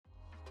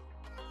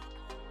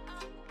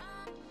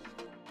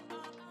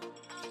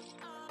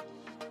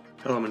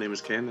Hello, my name is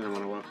Ken, and I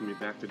want to welcome you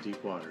back to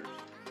Deep Waters.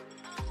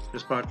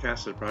 This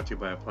podcast is brought to you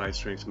by Applied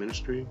Strengths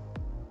Ministry,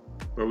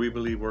 where we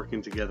believe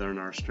working together in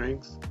our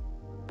strengths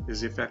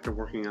is the effect of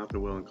working out the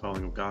will and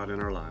calling of God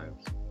in our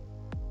lives.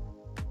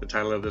 The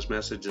title of this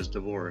message is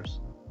Divorce,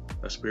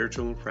 a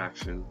Spiritual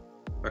Infraction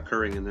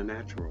Occurring in the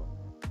Natural.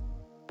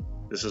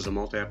 This is a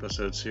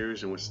multi-episode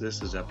series in which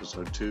this is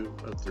episode 2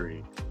 of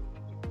 3.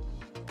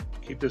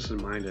 Keep this in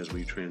mind as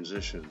we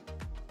transition.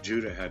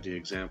 Judah had the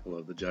example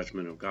of the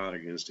judgment of God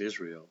against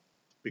Israel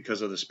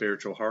because of the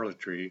spiritual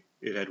harlotry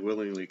it had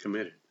willingly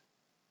committed.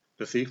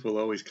 The thief will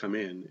always come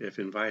in if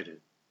invited.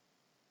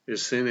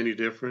 Is sin any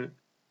different?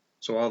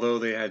 So although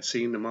they had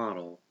seen the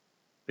model,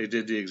 they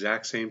did the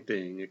exact same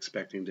thing,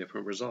 expecting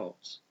different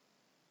results.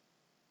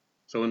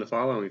 So in the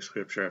following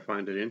scripture, I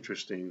find it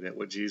interesting that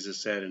what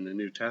Jesus said in the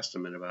New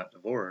Testament about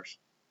divorce,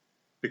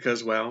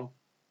 because,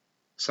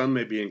 some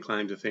may be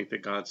inclined to think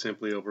that God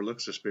simply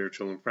overlooks a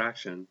spiritual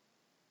infraction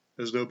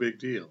as no big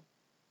deal.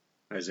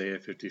 Isaiah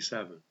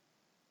 57.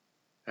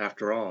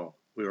 After all,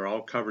 we are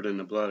all covered in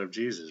the blood of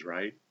Jesus,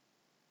 right?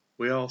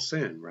 We all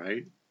sin,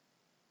 right?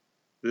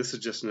 This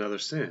is just another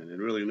sin, and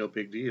really no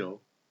big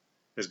deal,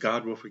 as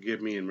God will forgive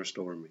me and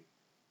restore me.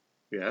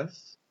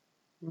 Yes?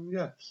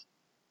 Yes.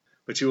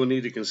 But you will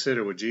need to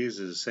consider what Jesus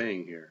is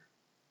saying here.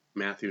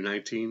 Matthew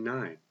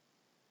 19:9.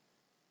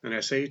 And I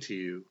say to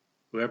you,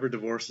 whoever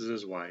divorces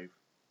his wife,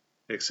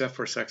 except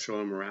for sexual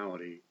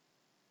immorality,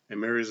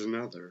 and marries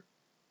another,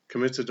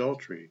 commits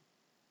adultery,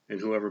 and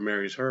whoever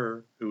marries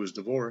her who is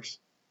divorced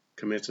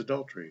commits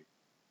adultery.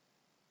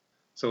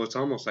 So it's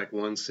almost like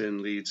one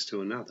sin leads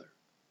to another.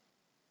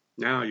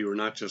 Now you are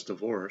not just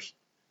divorced,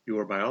 you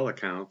are by all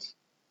accounts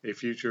a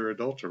future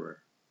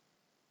adulterer,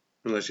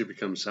 unless you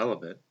become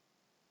celibate.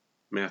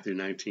 Matthew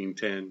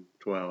 19:10,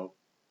 12,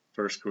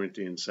 1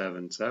 Corinthians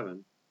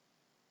 7:7.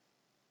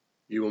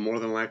 You will more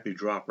than likely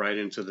drop right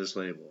into this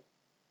label.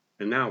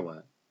 And now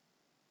what?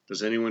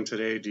 Does anyone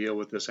today deal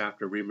with this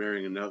after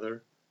remarrying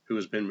another who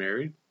has been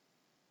married?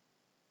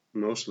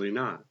 Mostly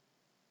not.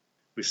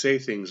 We say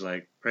things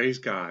like, praise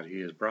God,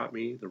 he has brought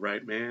me the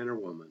right man or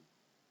woman,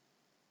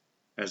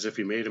 as if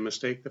he made a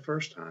mistake the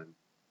first time.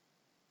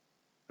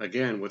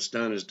 Again, what's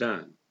done is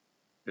done,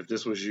 if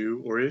this was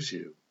you or is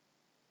you.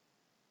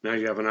 Now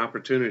you have an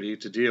opportunity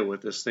to deal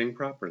with this thing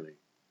properly.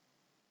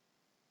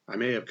 I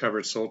may have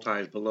covered soul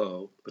ties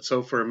below, but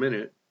so for a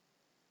minute,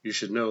 you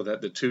should know that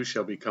the two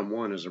shall become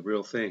one is a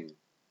real thing.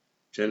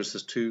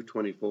 Genesis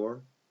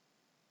 2:24,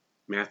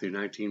 Matthew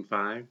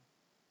 19:5,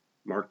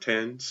 Mark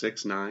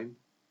 10:6-9,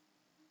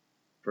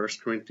 1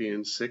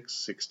 Corinthians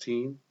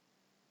 6:16,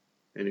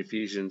 and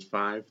Ephesians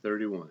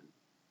 5:31.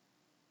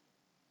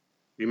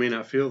 You may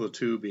not feel the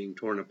two being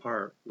torn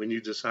apart when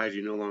you decide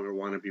you no longer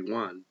want to be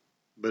one,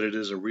 but it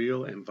is a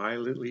real and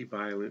violently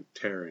violent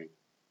tearing.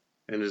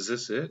 And is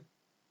this it?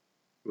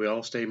 We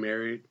all stay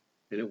married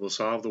and it will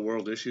solve the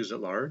world issues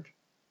at large?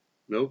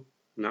 Nope,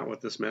 not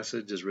what this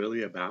message is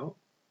really about.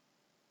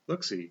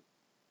 Look-see.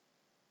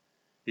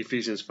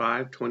 Ephesians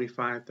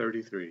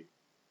 5:25-33.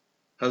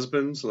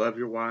 Husbands, love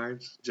your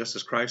wives, just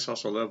as Christ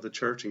also loved the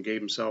church and gave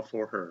himself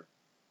for her,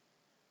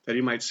 that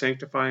he might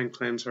sanctify and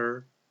cleanse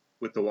her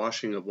with the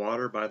washing of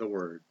water by the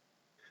word,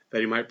 that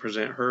he might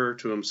present her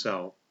to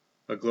himself,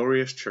 a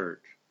glorious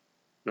church,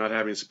 not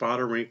having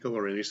spot or wrinkle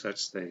or any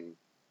such thing,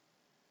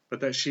 but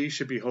that she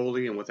should be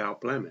holy and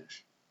without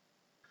blemish.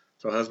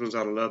 So husbands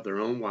ought to love their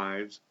own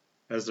wives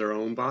as their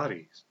own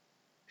bodies.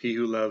 He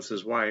who loves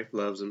his wife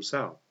loves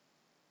himself.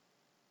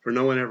 For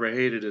no one ever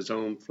hated his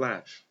own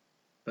flesh,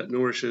 but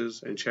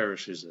nourishes and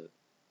cherishes it,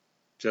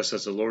 just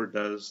as the Lord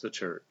does the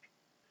church.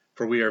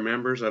 For we are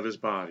members of his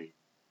body,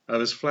 of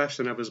his flesh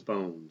and of his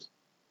bones.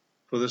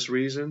 For this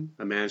reason,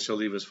 a man shall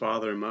leave his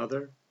father and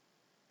mother,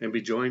 and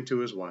be joined to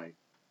his wife,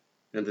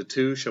 and the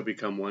two shall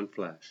become one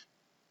flesh.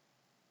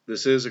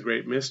 This is a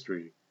great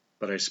mystery,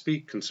 but I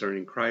speak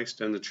concerning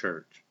Christ and the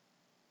church.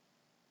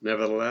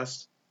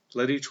 Nevertheless,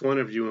 let each one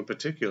of you in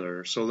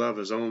particular so love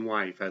his own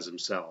wife as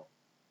himself,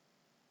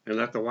 and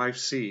let the wife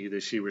see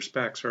that she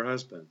respects her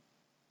husband.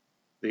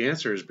 The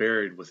answer is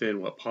buried within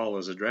what Paul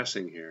is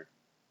addressing here.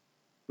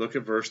 Look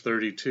at verse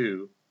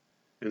 32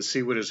 and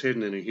see what is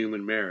hidden in a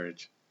human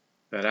marriage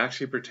that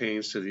actually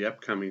pertains to the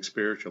upcoming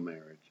spiritual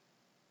marriage.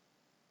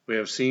 We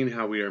have seen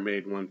how we are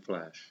made one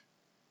flesh.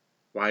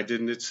 Why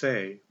didn't it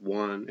say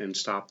one and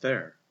stop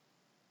there?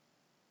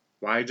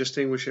 Why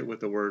distinguish it with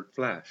the word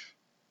flesh?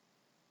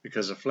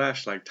 Because the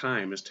flesh, like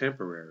time, is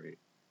temporary,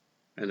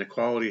 and the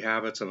quality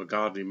habits of a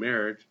godly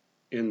marriage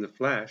in the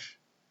flesh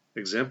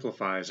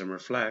exemplifies and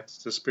reflects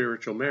the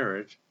spiritual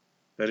marriage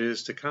that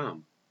is to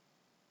come.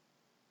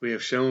 We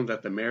have shown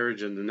that the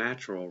marriage in the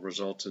natural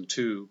results in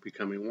two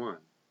becoming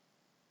one.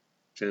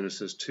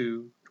 Genesis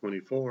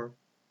 2:24,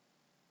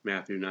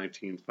 Matthew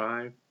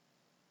 19:5,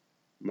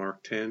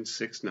 Mark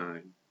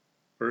 10:6-9,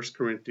 1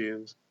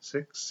 Corinthians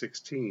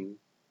 6:16,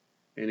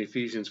 and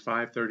Ephesians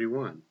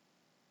 5:31.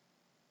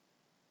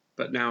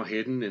 But now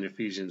hidden in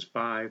Ephesians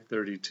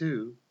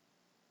 5:32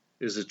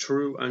 is the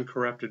true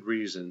uncorrupted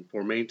reason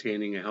for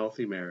maintaining a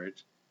healthy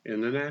marriage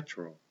in the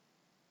natural.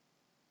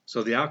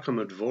 So the outcome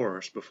of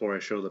divorce, before I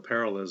show the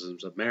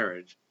parallelisms of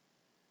marriage,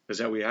 is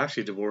that we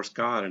actually divorce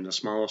God in the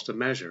smallest of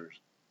measures,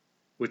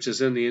 which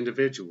is in the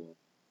individual.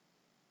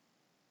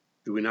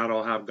 Do we not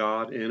all have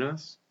God in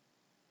us?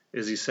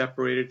 Is he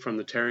separated from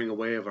the tearing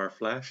away of our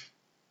flesh?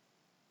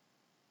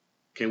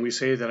 Can we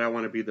say that I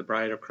want to be the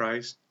bride of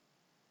Christ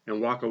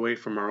and walk away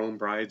from our own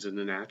brides in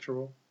the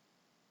natural?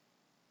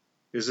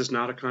 Is this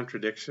not a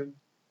contradiction?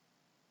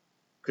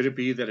 Could it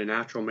be that a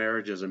natural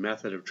marriage is a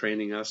method of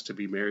training us to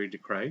be married to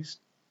Christ?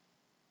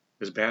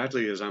 As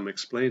badly as I'm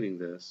explaining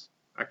this,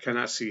 I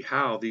cannot see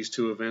how these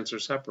two events are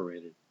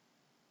separated.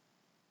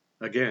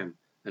 Again,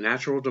 a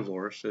natural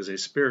divorce is a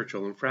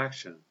spiritual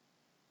infraction.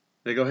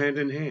 They go hand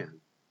in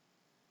hand.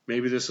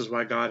 Maybe this is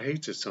why God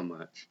hates it so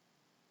much.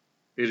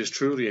 It is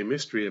truly a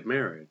mystery of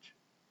marriage.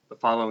 The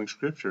following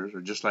scriptures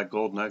are just like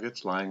gold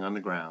nuggets lying on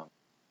the ground.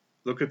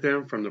 Look at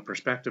them from the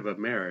perspective of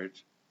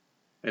marriage,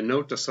 and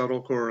note the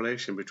subtle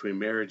correlation between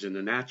marriage in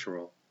the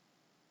natural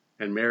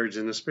and marriage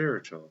in the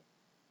spiritual.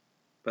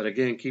 But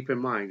again, keep in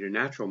mind your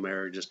natural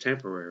marriage is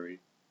temporary,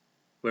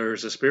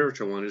 whereas the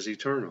spiritual one is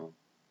eternal.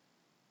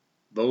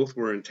 Both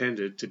were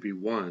intended to be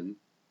one,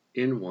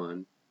 in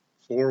one,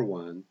 for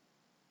one,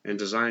 and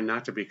designed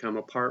not to become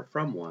apart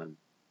from one.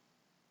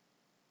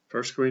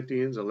 1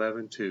 Corinthians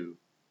 11:2.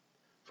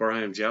 For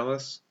I am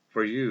jealous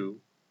for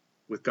you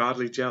with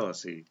godly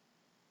jealousy,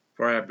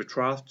 for I have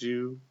betrothed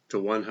you to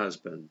one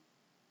husband,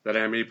 that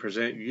I may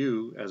present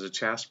you as a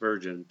chaste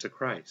virgin to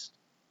Christ.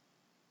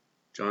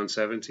 John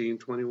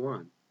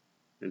 17:21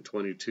 and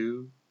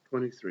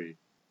 22:23.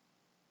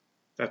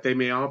 That they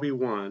may all be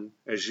one,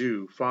 as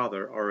you,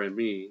 Father, are in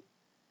me,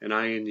 and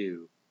I in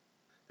you,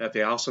 that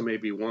they also may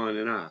be one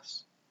in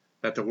us,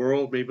 that the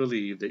world may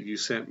believe that you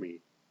sent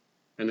me,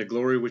 and the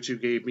glory which you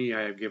gave me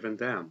I have given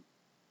them,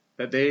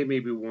 that they may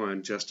be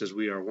one just as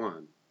we are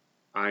one,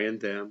 I and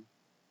them,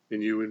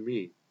 and you and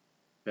me,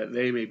 that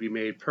they may be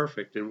made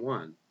perfect in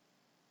one,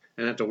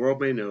 and that the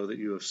world may know that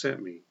you have sent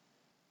me,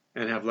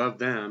 and have loved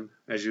them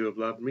as you have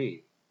loved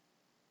me.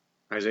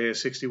 Isaiah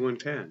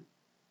 61:10.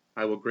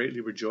 I will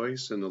greatly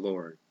rejoice in the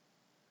Lord.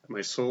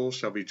 My soul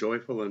shall be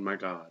joyful in my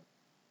God.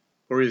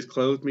 For he has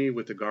clothed me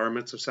with the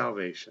garments of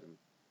salvation.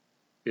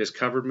 He has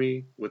covered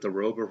me with the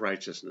robe of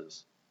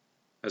righteousness,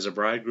 as a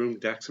bridegroom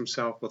decks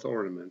himself with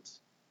ornaments,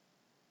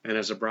 and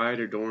as a bride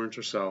adorns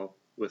herself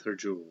with her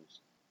jewels.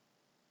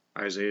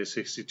 Isaiah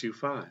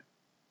 62:5.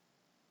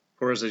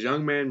 For as a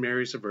young man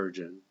marries a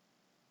virgin,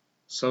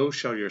 so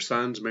shall your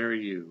sons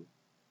marry you.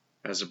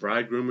 As the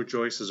bridegroom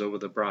rejoices over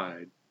the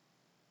bride,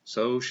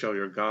 so shall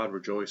your God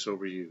rejoice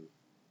over you.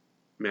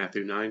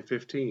 Matthew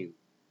 9:15.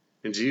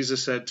 And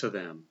Jesus said to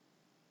them,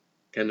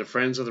 Can the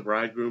friends of the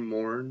bridegroom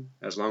mourn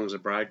as long as the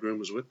bridegroom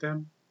is with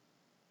them?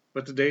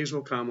 But the days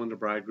will come when the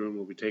bridegroom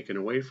will be taken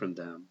away from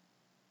them,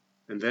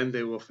 and then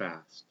they will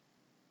fast.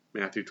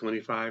 Matthew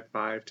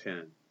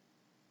 25:5-10.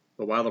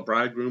 But while the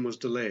bridegroom was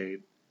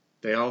delayed,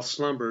 they all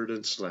slumbered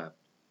and slept.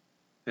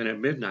 And at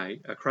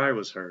midnight a cry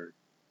was heard,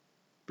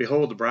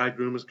 Behold, the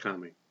bridegroom is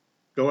coming.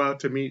 Go out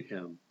to meet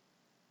him.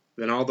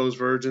 Then all those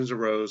virgins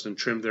arose and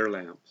trimmed their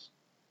lamps.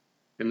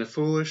 And the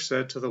foolish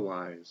said to the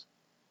wise,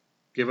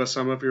 Give us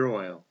some of your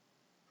oil,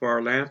 for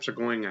our lamps are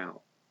going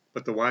out.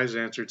 But the wise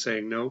answered,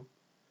 saying, No,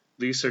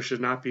 lest there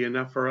should not be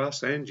enough for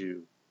us and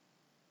you.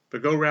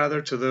 But go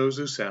rather to those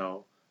who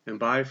sell, and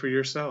buy for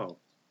yourselves.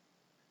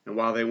 And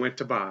while they went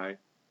to buy,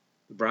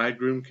 the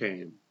bridegroom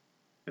came,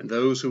 and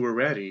those who were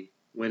ready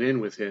went in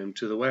with him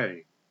to the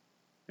wedding,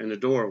 and the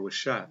door was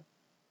shut.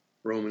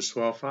 Romans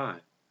 12:5.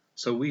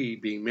 So we,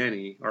 being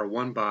many, are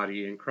one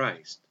body in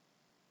Christ,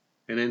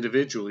 and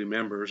individually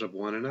members of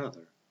one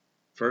another.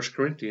 1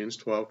 Corinthians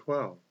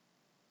 12:12.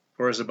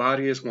 For as the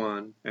body is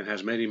one, and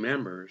has many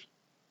members,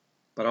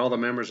 but all the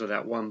members of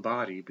that one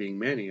body, being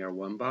many, are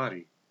one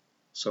body,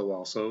 so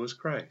also is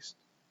Christ.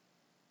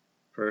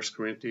 1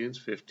 Corinthians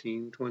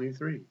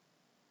 15:23.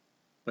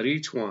 But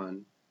each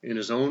one, in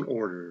his own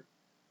order,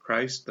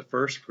 Christ the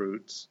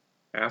firstfruits,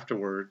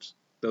 afterwards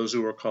those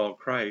who are called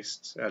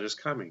Christ's at his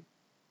coming.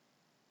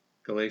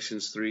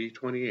 Galatians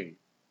 3:28.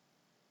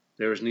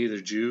 There is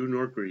neither Jew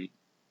nor Greek,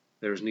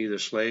 there is neither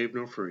slave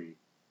nor free,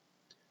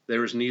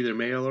 there is neither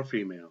male or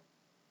female,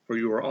 for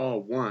you are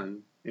all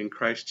one in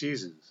Christ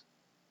Jesus.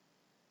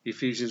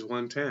 Ephesians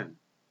 1:10.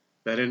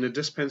 That in the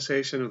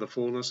dispensation of the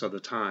fullness of the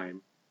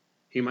time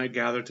he might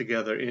gather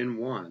together in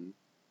one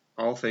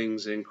all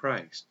things in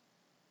Christ,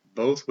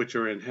 both which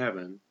are in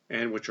heaven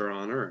and which are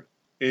on earth,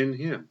 in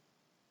him.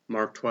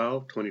 Mark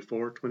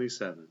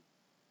 12:24-27.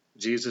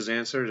 Jesus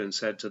answered and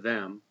said to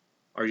them,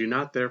 Are you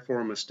not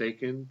therefore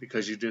mistaken,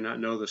 because you do not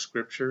know the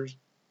Scriptures,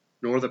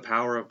 nor the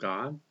power of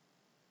God?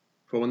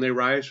 For when they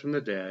rise from the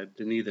dead,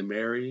 they neither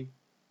marry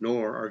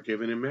nor are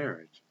given in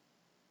marriage,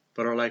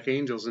 but are like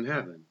angels in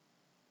heaven.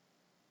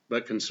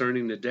 But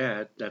concerning the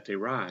dead, that they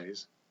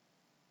rise,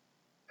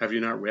 have you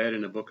not read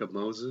in the book of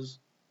Moses,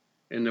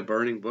 in the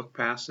burning book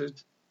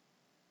passage,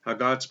 how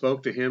God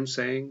spoke to him,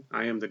 saying,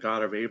 I am the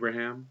God of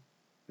Abraham,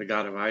 the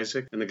God of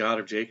Isaac, and the God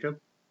of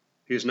Jacob?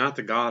 He is not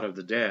the God of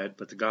the dead,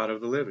 but the God of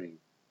the living.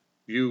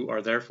 You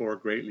are therefore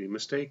greatly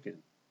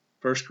mistaken.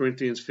 1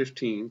 Corinthians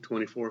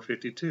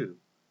 15:24-52.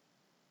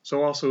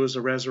 So also is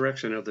the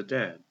resurrection of the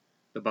dead.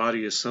 The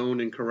body is sown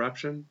in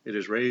corruption, it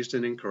is raised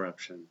in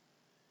incorruption.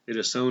 It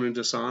is sown in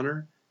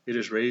dishonor, it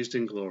is raised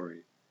in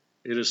glory.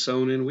 It is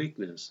sown in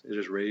weakness, it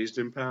is raised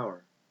in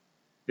power.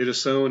 It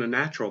is sown a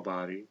natural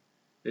body,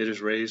 it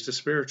is raised a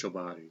spiritual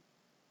body.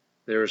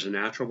 There is a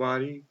natural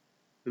body,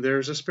 and there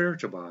is a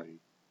spiritual body.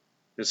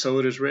 And so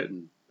it is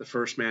written, the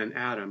first man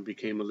Adam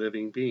became a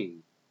living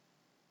being.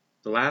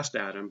 The last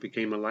Adam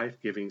became a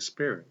life-giving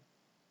spirit.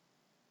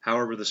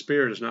 However, the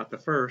spirit is not the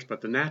first, but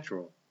the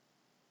natural,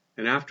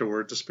 and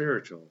afterward the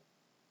spiritual.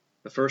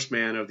 The first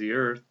man of the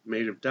earth,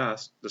 made of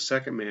dust, the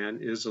second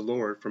man is the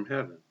Lord from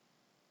heaven.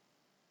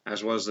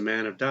 As was the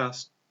man of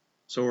dust,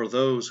 so are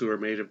those who are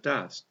made of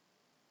dust.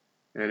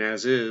 And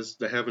as is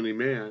the heavenly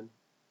man,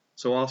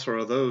 so also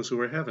are those who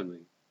are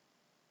heavenly.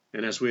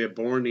 And as we have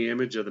borne the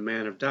image of the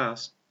man of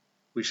dust,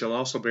 we shall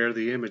also bear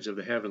the image of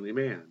the heavenly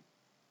man.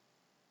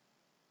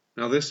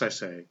 Now this I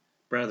say,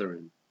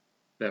 brethren,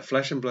 that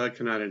flesh and blood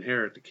cannot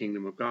inherit the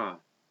kingdom of God,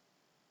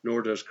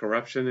 nor does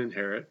corruption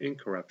inherit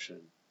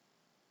incorruption.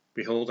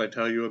 Behold, I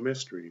tell you a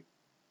mystery.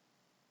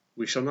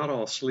 We shall not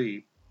all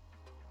sleep,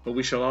 but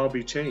we shall all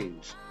be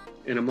changed,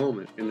 in a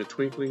moment, in the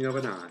twinkling of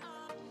an eye,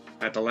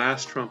 at the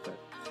last trumpet.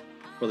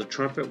 For the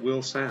trumpet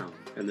will sound,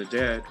 and the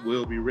dead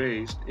will be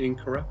raised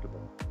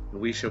incorruptible,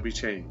 and we shall be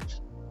changed.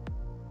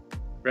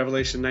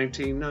 Revelation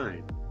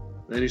 19:9.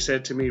 Then he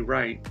said to me,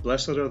 Write,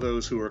 Blessed are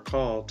those who are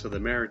called to the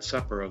marriage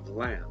supper of the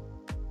Lamb.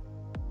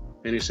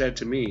 And he said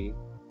to me,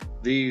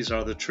 These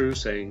are the true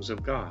sayings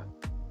of God.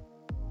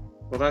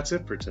 Well, that's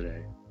it for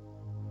today.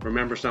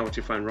 Remember, it's not what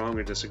you find wrong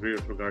or disagree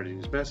with regarding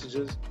these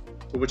messages,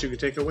 but what you can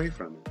take away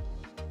from it.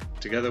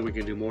 Together we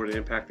can do more to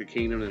impact the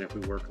kingdom than if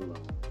we work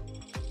alone.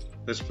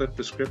 Let's flip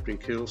the script and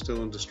kill,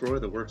 steal, and destroy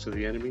the works of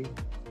the enemy,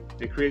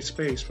 and create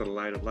space for the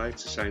light of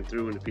lights to shine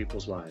through into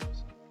people's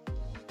lives.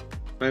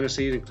 Plant a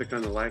seed and click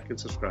on the like and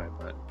subscribe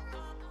button.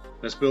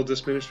 Let's build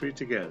this ministry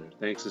together.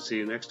 Thanks, and see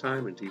you next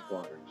time in Deep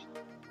Waters.